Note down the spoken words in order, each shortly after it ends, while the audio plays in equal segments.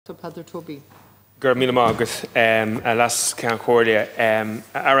So Peadar Tóibín.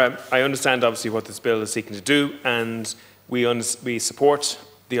 I understand obviously what this bill is seeking to do, and we support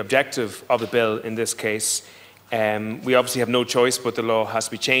the objective of the bill in this case. We obviously have no choice, but the law has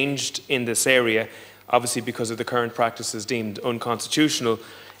to be changed in this area, obviously because of the current practices deemed unconstitutional,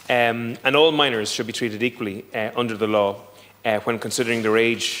 and all minors should be treated equally under the law when considering their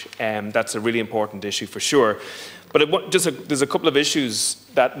age. That's a really important issue for sure. But there's a couple of issues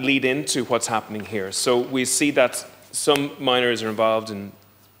that lead into what's happening here. So we see that some minors are involved in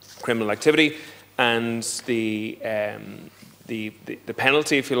criminal activity, and the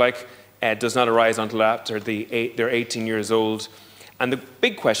penalty, if you like, does not arise until after they're 18 years old. And the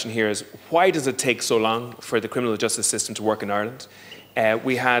big question here is, why does it take so long for the criminal justice system to work in Ireland?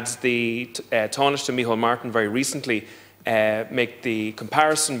 We had the Taoiseach Micheál Martin very recently make the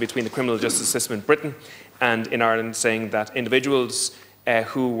comparison between the criminal justice system in Britain and in Ireland, saying that individuals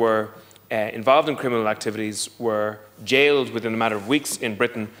who were involved in criminal activities were jailed within a matter of weeks in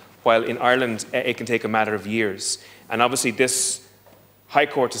Britain, while in Ireland it can take a matter of years. And obviously this High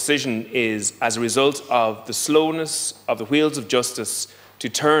Court decision is as a result of the slowness of the wheels of justice to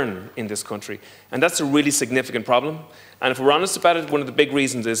turn in this country. And that's a really significant problem. And if we're honest about it, one of the big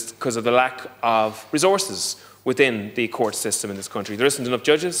reasons is because of the lack of resources within the court system in this country. There isn't enough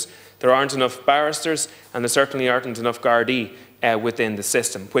judges, there aren't enough barristers, and there certainly aren't enough Gardaí within the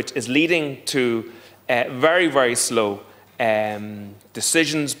system, which is leading to very, very slow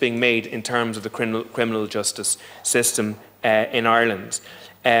decisions being made in terms of the criminal justice system in Ireland.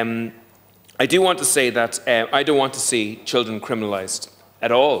 I do want to say that I don't want to see children criminalised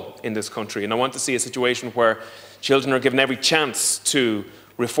at all in this country, and I want to see a situation where children are given every chance to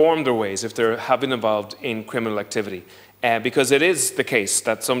reform their ways if they have been involved in criminal activity. Because it is the case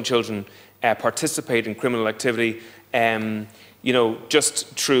that some children participate in criminal activity, just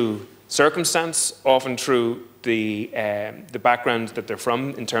through circumstance, often through the background that they're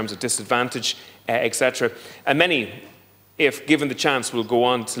from in terms of disadvantage, etc. And many, if given the chance, will go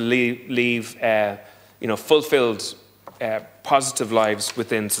on to leave fulfilled, positive lives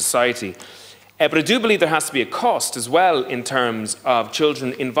within society. But I do believe there has to be a cost as well in terms of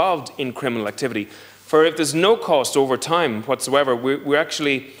children involved in criminal activity. For if there's no cost over time whatsoever, we're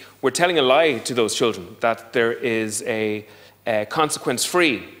telling a lie to those children, that there is a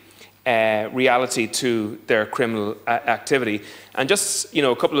consequence-free reality to their criminal activity. And just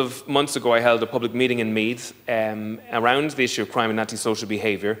a couple of months ago, I held a public meeting in Meath around the issue of crime and antisocial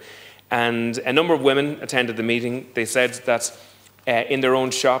behaviour, and a number of women attended the meeting. They said that in their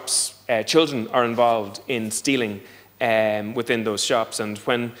own shops, children are involved in stealing within those shops, and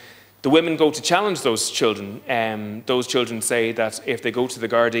when the women go to challenge those children say that if they go to the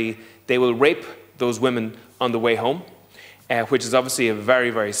Gardaí, they will rape those women on the way home, which is obviously a very,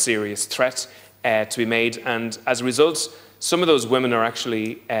 very serious threat to be made. And as a result, some of those women are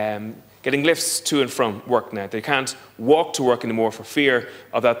actually getting lifts to and from work now. They can't walk to work anymore for fear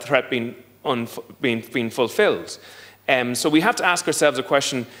of that threat being fulfilled. So we have to ask ourselves a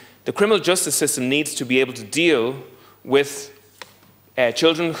question. The criminal justice system needs to be able to deal with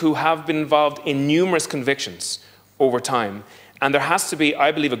children who have been involved in numerous convictions over time. And there has to be,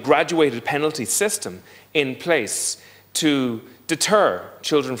 I believe, a graduated penalty system in place to deter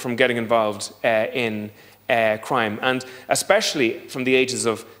children from getting involved in crime, and especially from the ages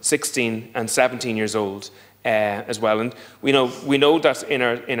of 16 and 17 years old as well. And we know that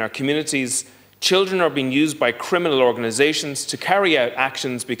in our communities, children are being used by criminal organisations to carry out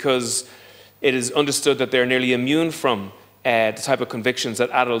actions because it is understood that they're nearly immune from the type of convictions that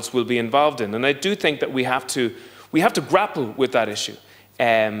adults will be involved in. And I do think that we have to grapple with that issue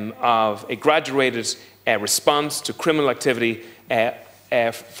of a graduated response to criminal activity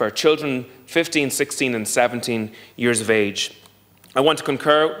for children 15, 16 and 17 years of age. I want to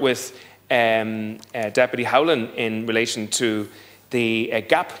concur with Deputy Howlin in relation to the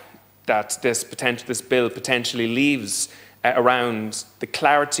gap that this bill potentially leaves around the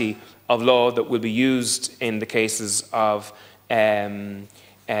clarity of law that will be used in the cases of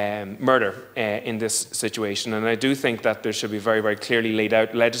murder in this situation. And I do think that there should be very, very clearly laid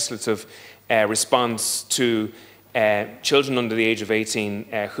out legislative response to children under the age of 18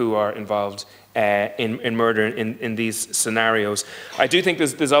 who are involved in murder in these scenarios. I do think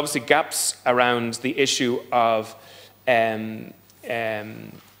there's obviously gaps around the issue of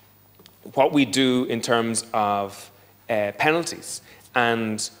what we do in terms of penalties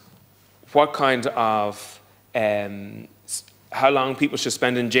and what kind of how long people should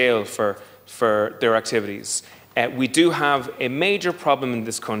spend in jail for their activities. We do have a major problem in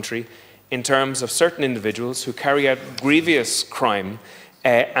this country in terms of certain individuals who carry out grievous crime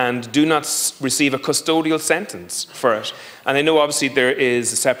and do not receive a custodial sentence for it. And I know obviously there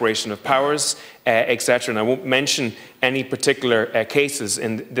is a separation of powers, etc., and I won't mention any particular cases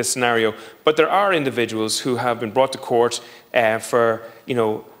in this scenario, but there are individuals who have been brought to court for,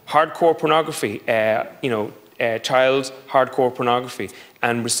 hardcore pornography, child hardcore pornography,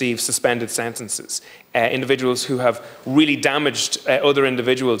 and receive suspended sentences. Individuals who have really damaged other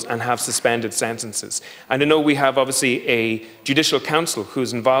individuals and have suspended sentences. And I know we have obviously a judicial council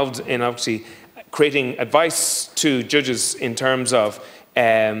who's involved in obviously creating advice to judges in terms of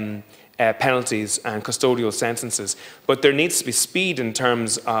penalties and custodial sentences. But there needs to be speed in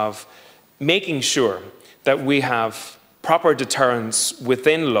terms of making sure that we have proper deterrence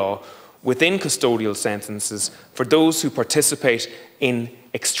within law, within custodial sentences for those who participate in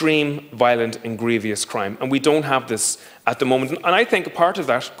extreme, violent and grievous crime. And we don't have this at the moment. And I think a part of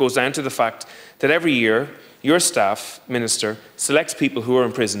that goes down to the fact that every year your staff, Minister, selects people who are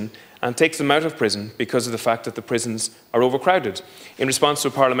in prison and takes them out of prison because of the fact that the prisons are overcrowded. In response to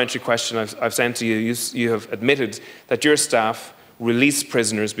a parliamentary question I've sent to you, you have admitted that your staff release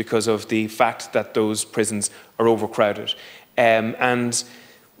prisoners because of the fact that those prisons are overcrowded. And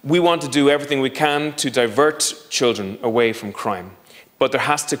we want to do everything we can to divert children away from crime. But there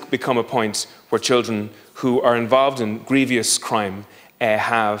has to become a point where children who are involved in grievous crime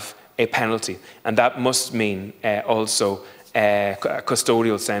have a penalty. And that must mean also a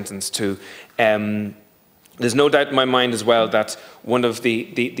custodial sentence too. There's no doubt in my mind as well that one of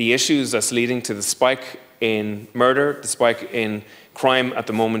the issues that's leading to the spike in murder, the spike in crime at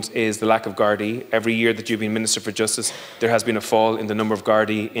the moment, is the lack of Gardaí. Every year that you've been Minister for Justice, there has been a fall in the number of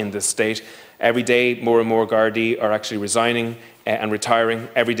Gardaí in this state. Every day, more and more Gardaí are actually resigning and retiring.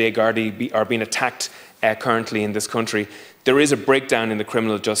 Every day, Gardaí are being attacked currently in this country. There is a breakdown in the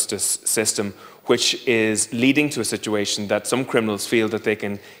criminal justice system, which is leading to a situation that some criminals feel that they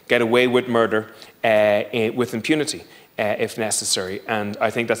can get away with murder with impunity, if necessary. And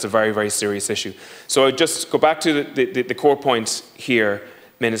I think that's a very, very serious issue. So I just go back to the core point here,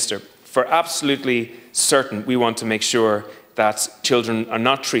 Minister. For absolutely certain, we want to make sure that children are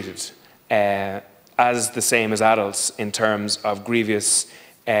not treated as the same as adults in terms of grievous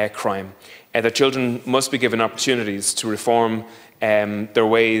crime. That children must be given opportunities to reform their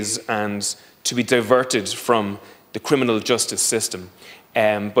ways and to be diverted from the criminal justice system.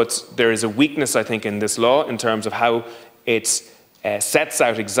 But there is a weakness, I think, in this law in terms of how it sets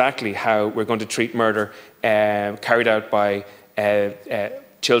out exactly how we're going to treat murder carried out by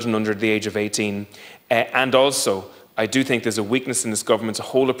children under the age of 18. And also, I do think there's a weakness in this government's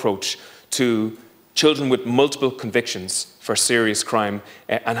whole approach to children with multiple convictions for serious crime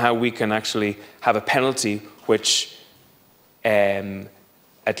and how we can actually have a penalty which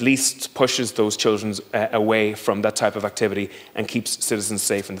at least pushes those children away from that type of activity and keeps citizens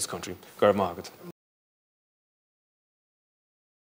safe in this country. Garda Magat.